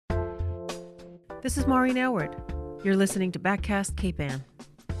This is Maureen Elwood. You're listening to Backcast Cape Ann.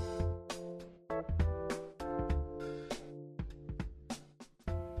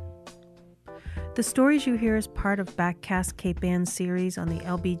 The stories you hear as part of Backcast Cape Ann's series on the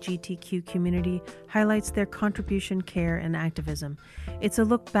LGBTQ community highlights their contribution, care, and activism. It's a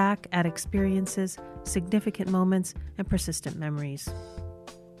look back at experiences, significant moments, and persistent memories.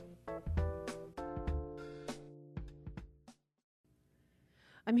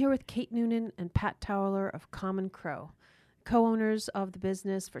 I'm here with Kate Noonan and Pat Towler of Common Crow, co-owners of the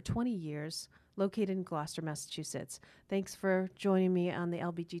business for 20 years, located in Gloucester, Massachusetts. Thanks for joining me on the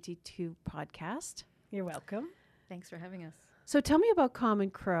LGBTQ podcast. You're welcome. Thanks for having us. So tell me about Common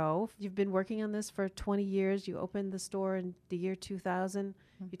Crow. You've been working on this for 20 years. You opened the store in the year 2000.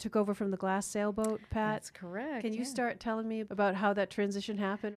 You took over from the Glass Sailboat, Pat. That's correct. Can you start telling me about how that transition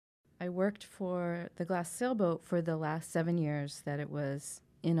happened? I worked for the Glass Sailboat for the last 7 years that it was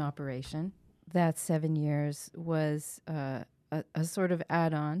in operation. That 7 years was a sort of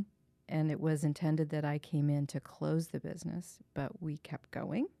add-on, and it was intended that I came in to close the business, but we kept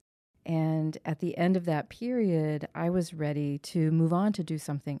going. And at the end of that period, I was ready to move on to do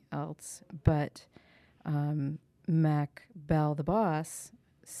something else, but Mac Bell, the boss,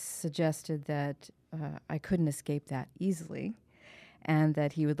 suggested that I couldn't escape that easily, and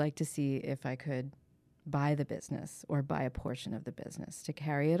that he would like to see if I could buy the business or buy a portion of the business to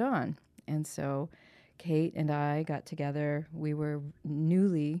carry it on. And so Kate and I got together. We were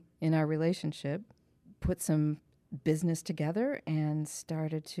newly in our relationship, put some business together, and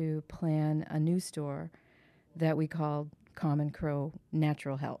started to plan a new store that we called Common Crow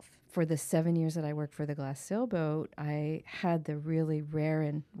Natural Health. For the 7 years that I worked for the Glass Sailboat, I had the really rare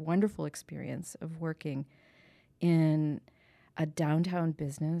and wonderful experience of working in a downtown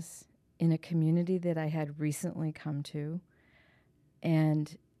business in a community that I had recently come to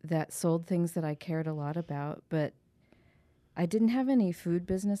and that sold things that I cared a lot about, but I didn't have any food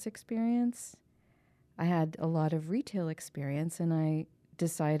business experience. I had a lot of retail experience, and I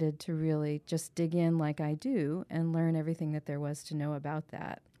decided to really just dig in like I do and learn everything that there was to know about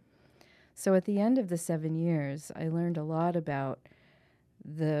that. So at the end of the 7 years, I learned a lot about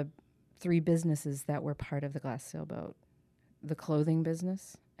the three businesses that were part of the Glass Sailboat: the clothing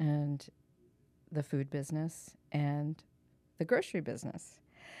business, and the food business, and the grocery business.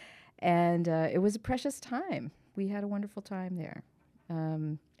 And it was a precious time. We had a wonderful time there.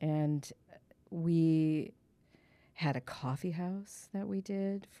 And we had a coffee house that we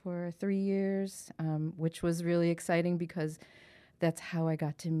did for 3 years, which was really exciting because that's how I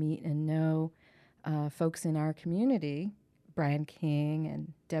got to meet and know folks in our community, Brian King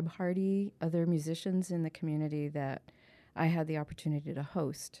and Deb Hardy, other musicians in the community that I had the opportunity to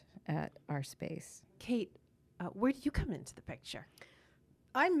host at our space. Kate, where did you come into the picture?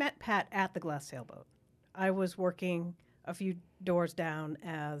 I met Pat at the Glass Sailboat. I was working a few doors down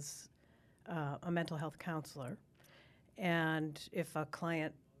as a mental health counselor. And if a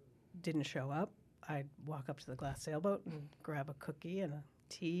client didn't show up, I'd walk up to the Glass Sailboat and grab a cookie and a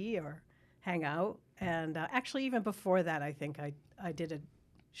tea or hang out. And actually, even before that, I think I did a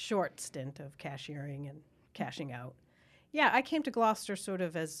short stint of cashiering and cashing out. Yeah, I came to Gloucester sort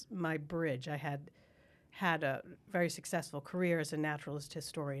of as my bridge. I had a very successful career as a naturalist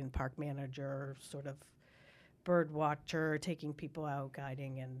historian, park manager, sort of bird watcher, taking people out,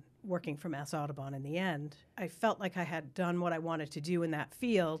 guiding, and working for Mass Audubon in the end. I felt like I had done what I wanted to do in that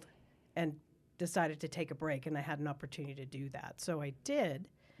field and decided to take a break, and I had an opportunity to do that. So I did,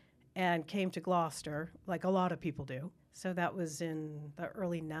 and came to Gloucester, like a lot of people do. So that was in the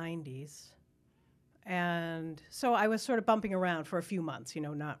early 90s. And so I was sort of bumping around for a few months,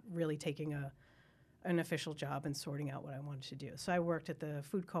 not really taking an official job and sorting out what I wanted to do. So I worked at the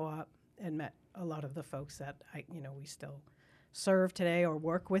food co-op and met a lot of the folks that we still serve today or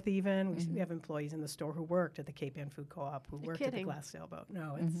work with even. We have employees in the store who worked at the Cape Ann Food Co-op who worked at the Glass Sailboat.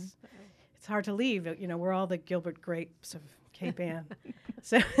 No, it's hard to leave. We're all the Gilbert Grapes of Cape Ann.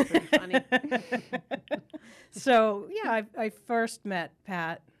 So Pretty funny. So, yeah, I first met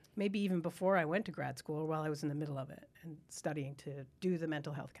Pat maybe even before I went to grad school, while I was in the middle of it and studying to do the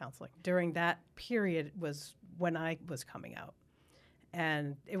mental health counseling. During that period was when I was coming out.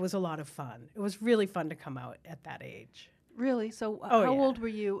 And it was a lot of fun. It was really fun to come out at that age. Really? So how old were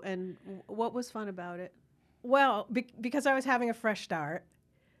you, and what was fun about it? Well, because I was having a fresh start.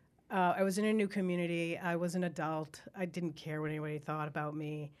 I was in a new community. I was an adult. I didn't care what anybody thought about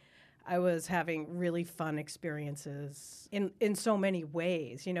me. I was having really fun experiences in so many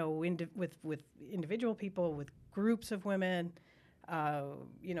ways, with individual people, with groups of women,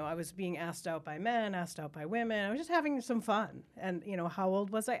 I was being asked out by men, asked out by women. I was just having some fun. And, how old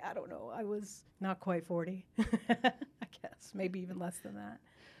was I? I don't know. I was not quite 40, I guess, maybe even less than that.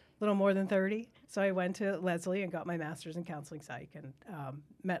 A little more than 30. So I went to Lesley and got my master's in counseling psych and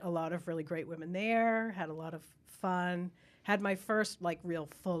met a lot of really great women there, had a lot of fun, had my first real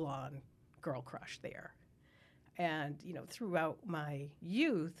full-on girl crush there. And, throughout my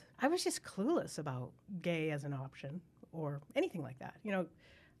youth, I was just clueless about gay as an option or anything like that.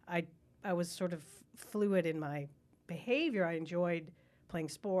 I was sort of fluid in my behavior. I enjoyed playing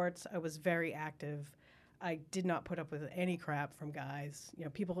sports. I was very active. I did not put up with any crap from guys.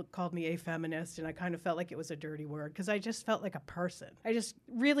 People called me a feminist, and I kind of felt like it was a dirty word because I just felt like a person. I just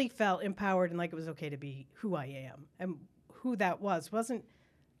really felt empowered and like it was okay to be who I am. And who that wasn't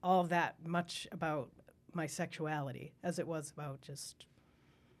all that much about my sexuality as it was about just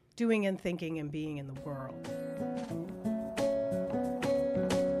doing and thinking and being in the world.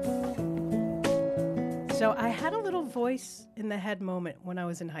 So I had a little voice in the head moment when I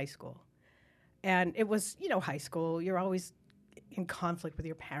was in high school. And it was, high school. You're always in conflict with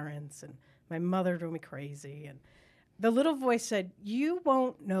your parents. And my mother drove me crazy. And the little voice said, "You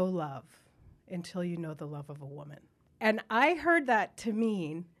won't know love until you know the love of a woman." And I heard that to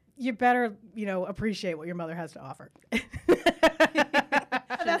mean, you better, appreciate what your mother has to offer.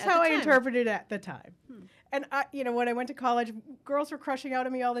 That's how I interpreted it at the time. And, when I went to college, girls were crushing out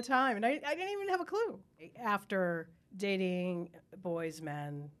on me all the time. And I didn't even have a clue. After dating boys,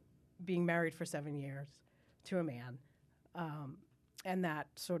 men, being married for 7 years to a man, and that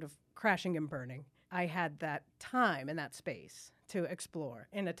sort of crashing and burning, I had that time and that space to explore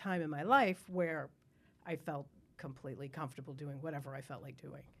in a time in my life where I felt completely comfortable doing whatever I felt like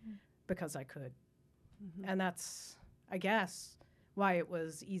doing because I could. Mm-hmm. And that's, I guess, why it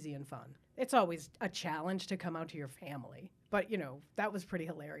was easy and fun. It's always a challenge to come out to your family, but, that was pretty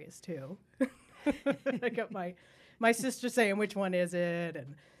hilarious, too. I got my sister saying, "Which one is it?"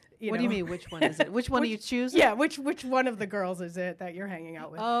 And what do you mean, which one is it? Which one do you choose? Yeah, which one of the girls is it that you're hanging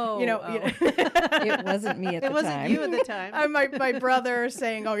out with? It wasn't me at the time. It wasn't you at the time. My brother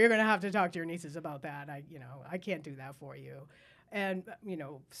saying, "Oh, you're going to have to talk to your nieces about that. I can't do that for you." And,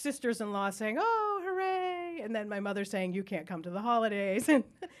 sisters-in-law saying, "Oh, hooray." And then my mother saying, "You can't come to the holidays." And,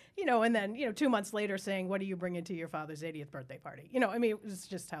 and then, 2 months later saying, "What are you bringing to your father's 80th birthday party?" It was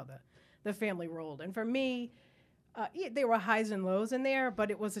just how the family rolled. And for me, there were highs and lows in there,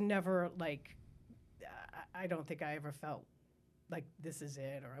 but it was never like, I don't think I ever felt like this is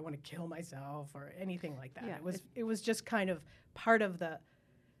it, or I want to kill myself, or anything like that. Yeah, it was just kind of part of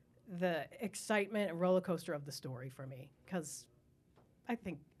the excitement and roller coaster of the story for me, because I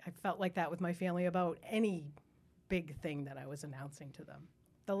think I felt like that with my family about any big thing that I was announcing to them.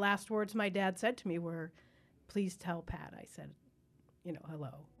 The last words my dad said to me were, "Please tell Pat." I said,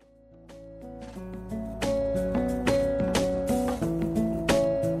 "Hello."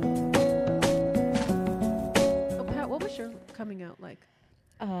 What was your coming out like?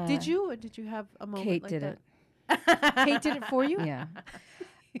 Did you have a moment Kate like did that? it. Kate did it for you? Yeah.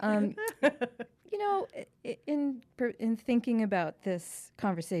 In thinking about this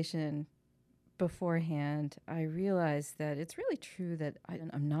conversation beforehand, I realized that it's really true that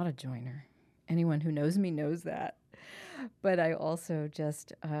I'm not a joiner. Anyone who knows me knows that. But I also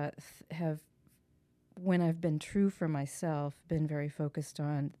just have, when I've been true for myself, been very focused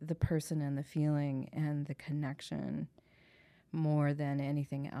on the person and the feeling and the connection more than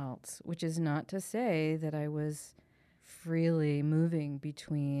anything else, which is not to say that I was freely moving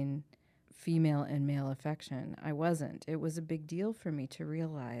between female and male affection. I wasn't. It was a big deal for me to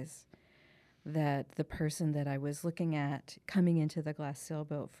realize that the person that I was looking at coming into the glass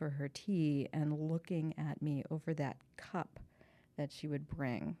sailboat for her tea and looking at me over that cup that she would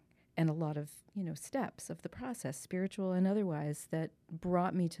bring, and a lot of, steps of the process, spiritual and otherwise, that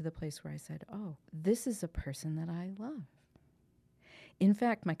brought me to the place where I said, "Oh, this is a person that I love." In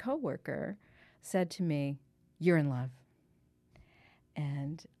fact, my coworker said to me, "You're in love."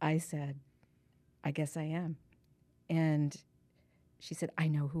 And I said, "I guess I am." And she said, "I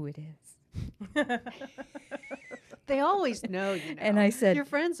know who it is." They always know, And I said, your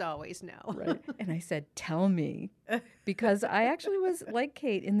friends always know. Right. And I said, "Tell me." Because I actually was, like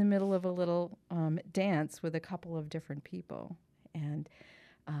Kate, in the middle of a little dance with a couple of different people. And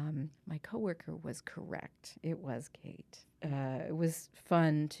my coworker was correct. It was Kate. It was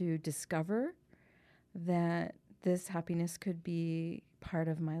fun to discover that this happiness could be part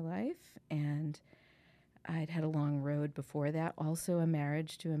of my life. And I'd had a long road before that, also a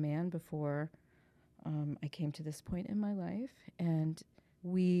marriage to a man before I came to this point in my life. And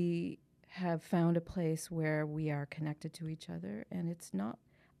we have found a place where we are connected to each other, and it's not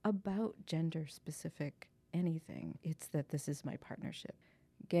about gender specific anything. It's that this is my partnership.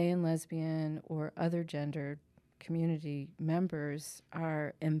 Gay and lesbian or other gender community members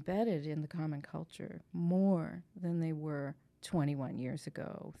are embedded in the common culture more than they were 21 years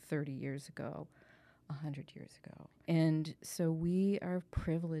ago, 30 years ago, 100 years ago. And so we are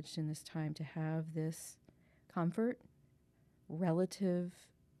privileged in this time to have this comfort, relative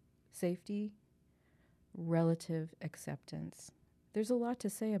safety, relative acceptance. There's a lot to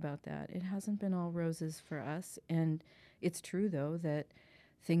say about that. It hasn't been all roses for us. And it's true, though, that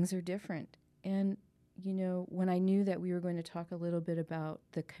things are different. And, you know, when I knew that we were going to talk a little bit about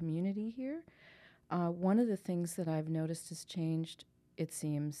the community here, one of the things that I've noticed has changed, it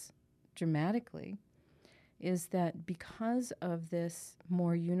seems, dramatically, is that because of this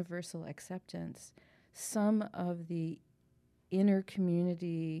more universal acceptance, some of the inner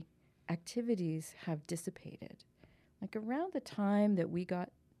community activities have dissipated. Like around the time that we got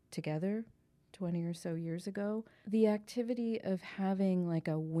together 20 or so years ago, the activity of having like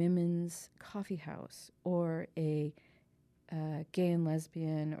a women's coffee house or a gay and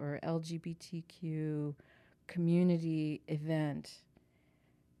lesbian or LGBTQ community event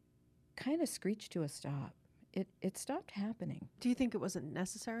kind of screeched to a stop. It stopped happening. Do you think it wasn't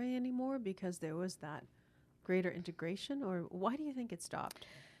necessary anymore because there was that greater integration, or why do you think it stopped?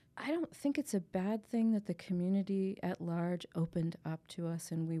 I don't think it's a bad thing that the community at large opened up to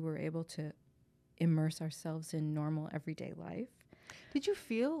us and we were able to immerse ourselves in normal everyday life. Did you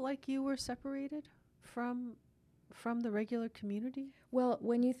feel like you were separated from the regular community? Well,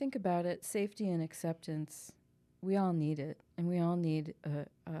 when you think about it, safety and acceptance, we all need it. And we all need a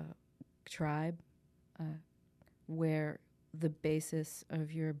tribe where the basis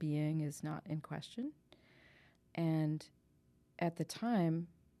of your being is not in question. And at the time,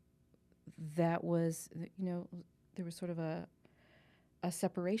 that was, you know, there was sort of a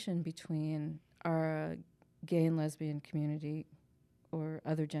separation between our gay and lesbian community or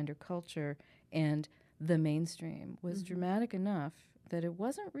other gender culture and the mainstream was dramatic enough that it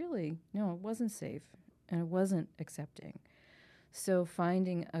wasn't really, no, it wasn't safe and it wasn't accepting. So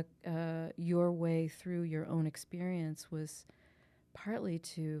finding your way through your own experience was partly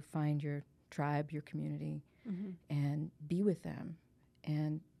to find your tribe, your community, and be with them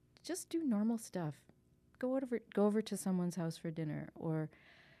and just do normal stuff. Go over to someone's house for dinner or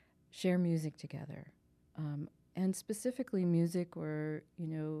share music together. And specifically music or, you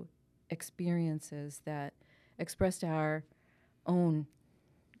know, experiences that expressed our own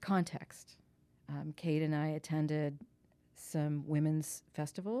context. Kate and I attended some women's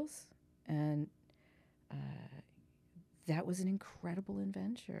festivals, and that was an incredible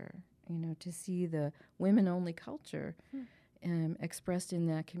adventure, you know, to see the women-only culture expressed in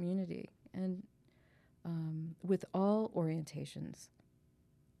that community, and with all orientations,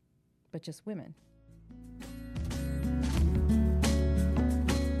 but just women.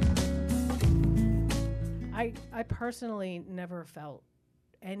 I personally never felt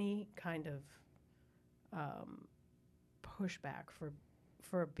any kind of pushback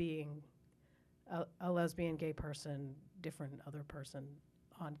for being a lesbian, gay person, different other person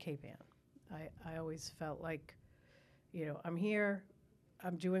on Cape Ann. I always felt like, you know, I'm here,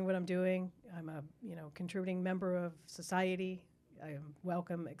 I'm doing what I'm doing, I'm a, you know, contributing member of society, I am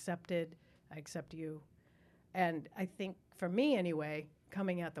welcome, accepted, I accept you. And I think for me anyway,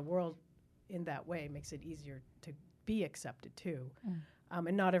 coming at the world in that way makes it easier to be accepted too.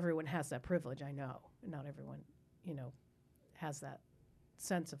 And not everyone has that privilege, I know. Not everyone, you know, has that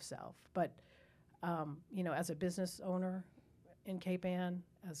sense of self. But, you know, as a business owner in Cape Ann,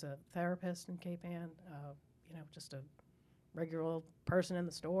 as a therapist in Cape Ann, you know, just a regular old person in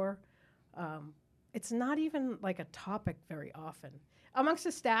the store, it's not even like a topic very often. Amongst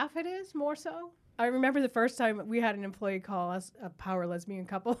the staff, it is more so. I remember the first time we had an employee call us a power lesbian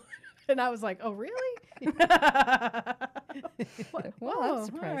couple, and I was like, "Oh, really?" Well, I'm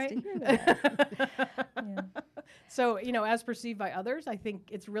surprised to hear that. Yeah. So, you know, as perceived by others, I think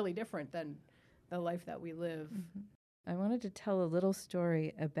it's really different than the life that we live. I wanted to tell a little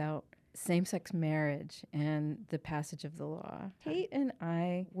story about same-sex marriage and the passage of the law. Kate and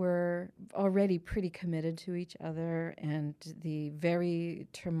I were already pretty committed to each other, and the very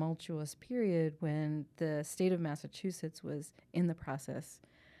tumultuous period when the state of Massachusetts was in the process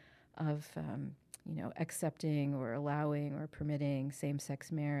of you know, accepting or allowing or permitting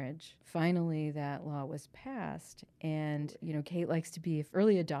same-sex marriage. Finally, that law was passed, and, you know, Kate likes to be an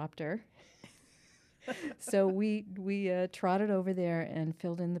early adopter. So we trotted over there and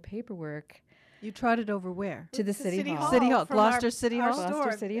filled in the paperwork You trotted over where? To the City Hall. City Hall, from Gloucester our- City our Hall? store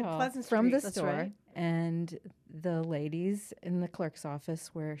Gloucester City in Hall. Pleasant From the Street. That's store. right. And the ladies in the clerk's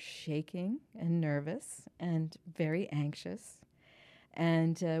office were shaking and nervous and very anxious.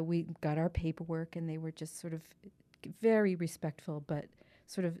 And we got our paperwork, and they were just sort of very respectful, but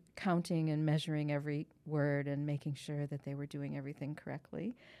sort of counting and measuring every word and making sure that they were doing everything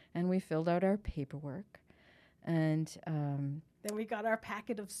correctly. And we filled out our paperwork. And Then we got our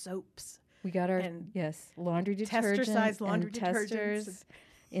packet of soaps. we got our, And laundry detergent tester-sized laundry and detergents. testers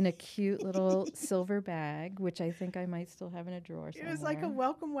in a cute little silver bag, which I think I might still have in a drawer It somewhere. was like a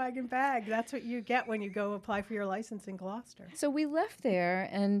welcome wagon bag. That's what you get when you go apply for your license in Gloucester. So we left there,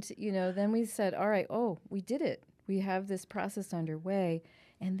 and then we said, all right, we did it. We have this process underway,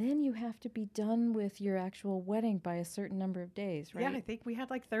 and then you have to be done with your actual wedding by a certain number of days, right? Yeah, I think we had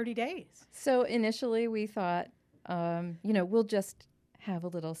like 30 days. So initially we thought, we'll just have a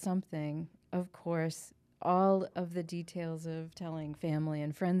little something. Of course, all of the details of telling family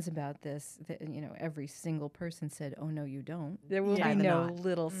and friends about this, every single person said, oh, no, you don't. There will Tie be the no knot.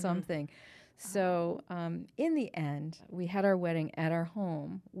 little something. So in the end, we had our wedding at our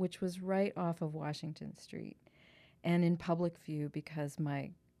home, which was right off of Washington Street and in public view because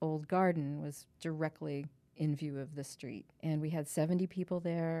my old garden was directly in view of the street. And we had 70 people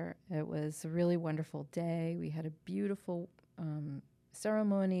there. It was a really wonderful day. We had a beautiful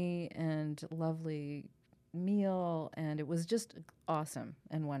ceremony and lovely meal, and it was just awesome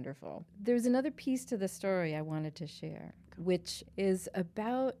and wonderful. There's another piece to the story I wanted to share, which is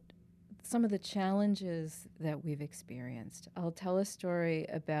about some of the challenges that we've experienced. I'll tell a story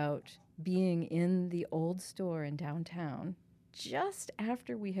about being in the old store in downtown just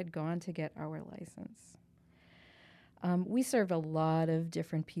after we had gone to get our license. We serve a lot of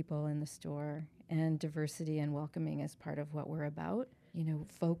different people in the store, and diversity and welcoming is part of what we're about.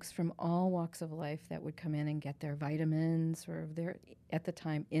 Folks from all walks of life that would come in and get their vitamins or their, at the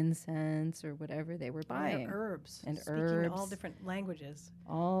time, incense or whatever they were buying. And herbs. And Speaking herbs. all different languages.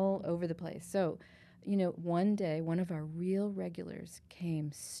 All over the place. So, one day, one of our real regulars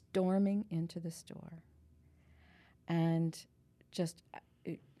came storming into the store. And just,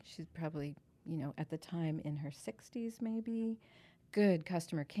 she's probably, at the time in her 60s maybe. Good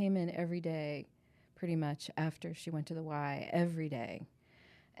customer, came in every day, pretty much after she went to the Y, every day.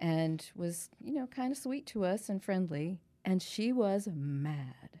 And was, kind of sweet to us and friendly. And she was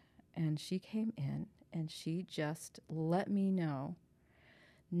mad. And she came in and she just let me know,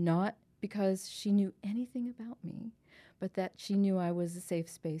 not because she knew anything about me, but that she knew I was a safe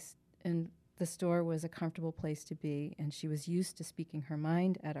space and the store was a comfortable place to be, and she was used to speaking her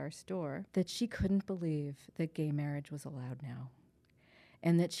mind at our store, that she couldn't believe that gay marriage was allowed now,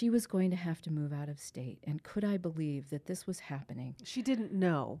 and that she was going to have to move out of state. And could I believe that this was happening? She didn't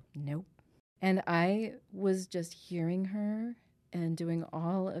know. Nope. And I was just hearing her and doing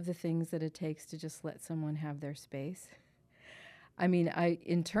all of the things that it takes to just let someone have their space. I mean, I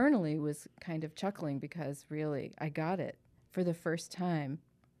internally was kind of chuckling because really I got it for the first time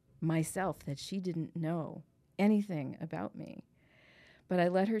myself, that she didn't know anything about me. But I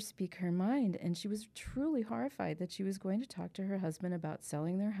let her speak her mind, and she was truly horrified that she was going to talk to her husband about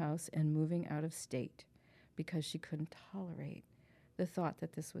selling their house and moving out of state because she couldn't tolerate the thought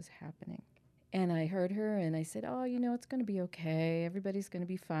that this was happening. And I heard her, and I said, oh, it's going to be okay. Everybody's going to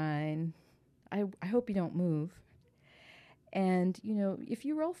be fine. I hope you don't move. And, if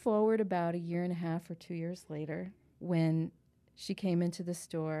you roll forward about a year and a half or 2 years later, when she came into the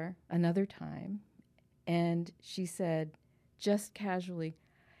store another time, and she said, just casually,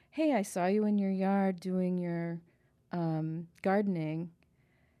 hey, I saw you in your yard doing your gardening,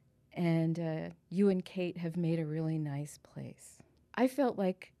 and you and Kate have made a really nice place. I felt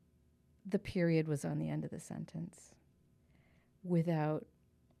like the period was on the end of the sentence, without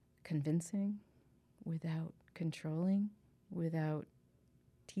convincing, without controlling, without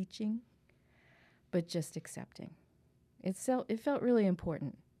teaching, but just accepting. It felt really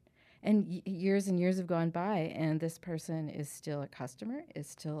important. And years and years have gone by, and this person is still a customer, is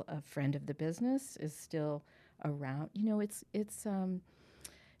still a friend of the business, is still around. It's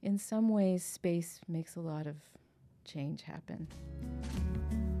in some ways, space makes a lot of change happen.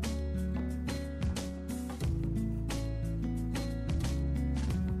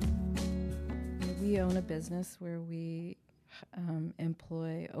 We own a business where we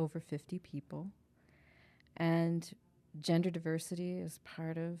employ over 50 people, and gender diversity is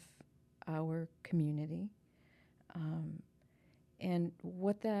part of our community. And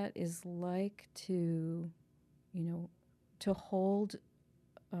what that is like to hold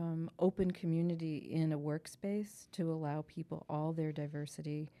open community in a workspace, to allow people all their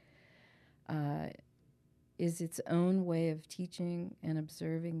diversity, is its own way of teaching and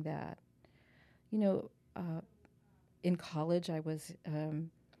observing that. In college, I was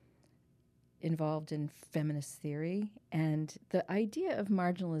involved in feminist theory, and the idea of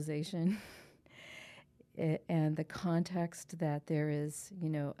marginalization and the context that there is,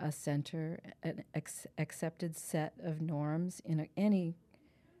 a center, an accepted set of norms in any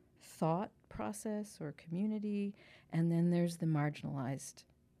thought process or community, and then there's the marginalized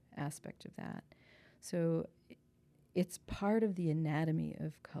aspect of that. So it's part of the anatomy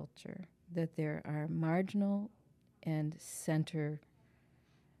of culture that there are marginal and center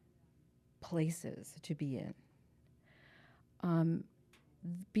places to be in.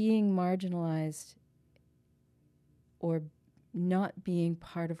 Being marginalized or not being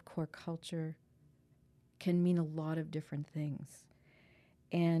part of core culture can mean a lot of different things.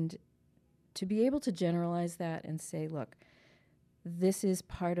 And to be able to generalize that and say, look, this is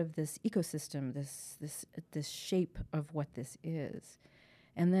part of this ecosystem, this shape of what this is,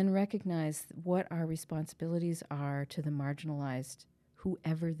 and then recognize what our responsibilities are to the marginalized,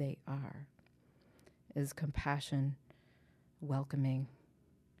 whoever they are, is compassion, welcoming,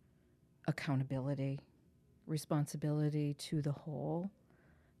 accountability, responsibility to the whole,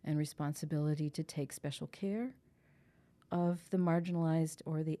 and responsibility to take special care of the marginalized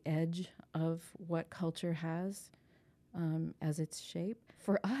or the edge of what culture has as its shape.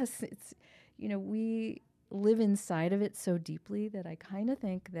 For us, it's, we live inside of it so deeply that I kind of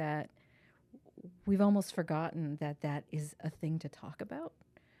think that we've almost forgotten that that is a thing to talk about,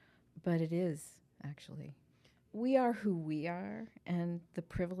 but it is, actually. We are who we are, and the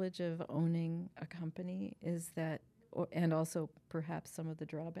privilege of owning a company is that, and also perhaps some of the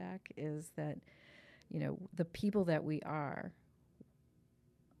drawback is that, the people that we are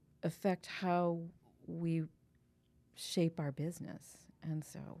affect how we shape our business. And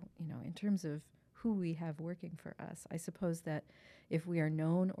so, in terms of who we have working for us, I suppose that if we are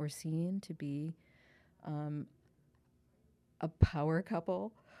known or seen to be a power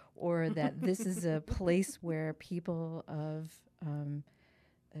couple, or that this is a place where people of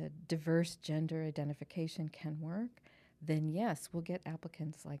a diverse gender identification can work, then yes, we'll get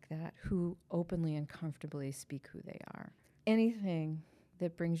applicants like that who openly and comfortably speak who they are. Anything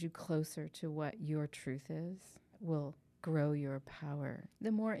that brings you closer to what your truth is will grow your power.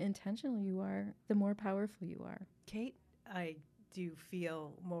 The more intentional you are, the more powerful you are. Kate, I do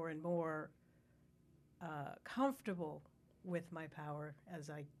feel more and more comfortable with my power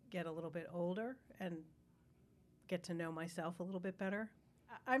as I get a little bit older and get to know myself a little bit better.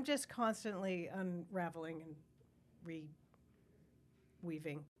 I'm just constantly unraveling and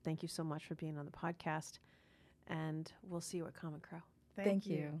reweaving. Thank you so much for being on the podcast, and we'll see you at Common Crow. Thank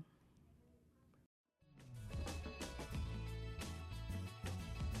you.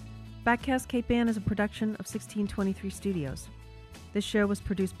 Backcast Cape Ann is a production of 1623 Studios. This show was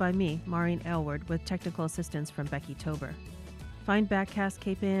produced by me, Maureen Aylward, with technical assistance from Becky Tober. Find Backcast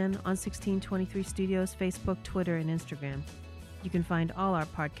Cape Ann on 1623 Studios Facebook, Twitter, and Instagram. You can find all our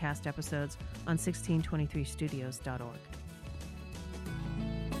podcast episodes on 1623studios.org.